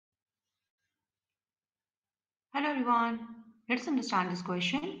Hello everyone. Let's understand this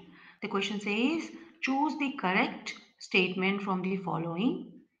question. The question says, choose the correct statement from the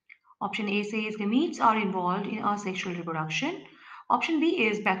following. Option A says gametes are involved in asexual reproduction. Option B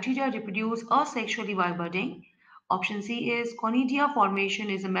is bacteria reproduce asexually by budding. Option C is Conidia formation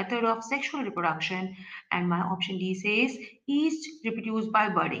is a method of sexual reproduction. And my option D says yeast reproduce by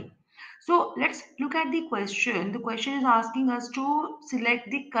budding. So let's look at the question. The question is asking us to select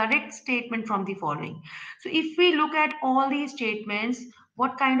the correct statement from the following. So if we look at all these statements,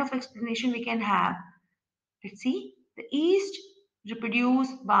 what kind of explanation we can have? Let's see. The yeast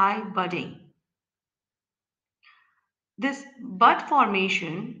reproduce by budding. This bud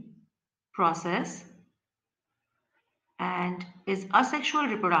formation process and is asexual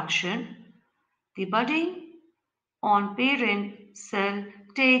reproduction. The budding on parent cell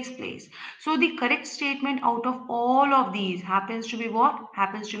takes place. So the correct statement out of all of these happens to be what?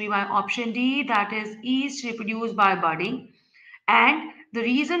 Happens to be my option D, that is yeast reproduced by budding. And the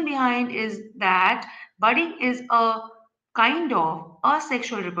reason behind is that budding is a kind of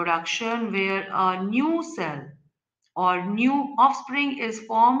asexual reproduction where a new cell or new offspring is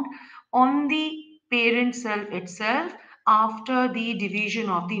formed on the parent cell itself after the division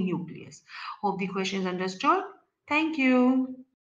of the nucleus. Hope the question is understood. Thank you.